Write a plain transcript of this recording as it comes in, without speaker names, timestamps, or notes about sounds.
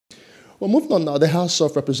Well, moving on now, the House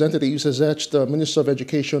of Representatives has urged the Minister of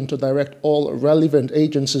Education to direct all relevant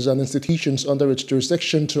agencies and institutions under its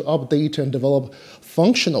jurisdiction to update and develop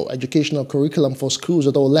functional educational curriculum for schools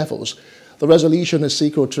at all levels. The resolution is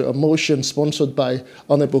sequel to a motion sponsored by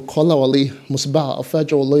Honorable Kolawole Musbah of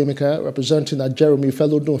Federal Loyimika, representing the Jeremy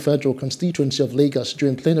Felodun Federal Constituency of Lagos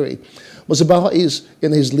during plenary. Musbah is,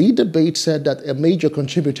 in his lead debate, said that a major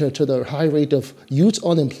contributor to the high rate of youth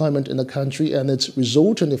unemployment in the country and its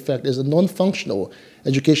resultant effect is a non-functional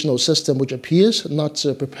educational system which appears not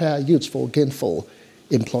to prepare youths for gainful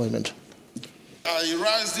employment. I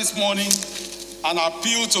rise this morning and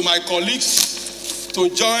appeal to my colleagues to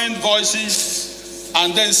join voices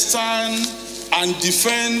and then stand and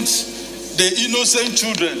defend the innocent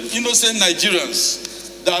children, innocent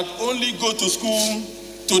Nigerians that only go to school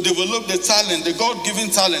to develop the talent, the God-given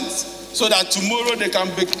talent, so that tomorrow they can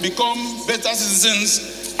become better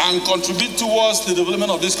citizens and contribute towards the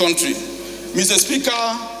development of this country. Mr. Speaker,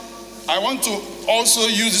 I want to also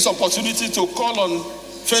use this opportunity to call on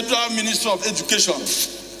Federal Minister of Education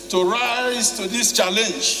to rise to this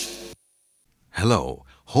challenge. Hello,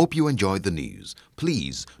 hope you enjoyed the news.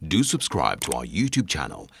 Please do subscribe to our YouTube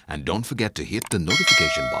channel and don't forget to hit the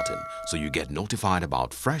notification button so you get notified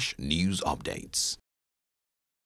about fresh news updates.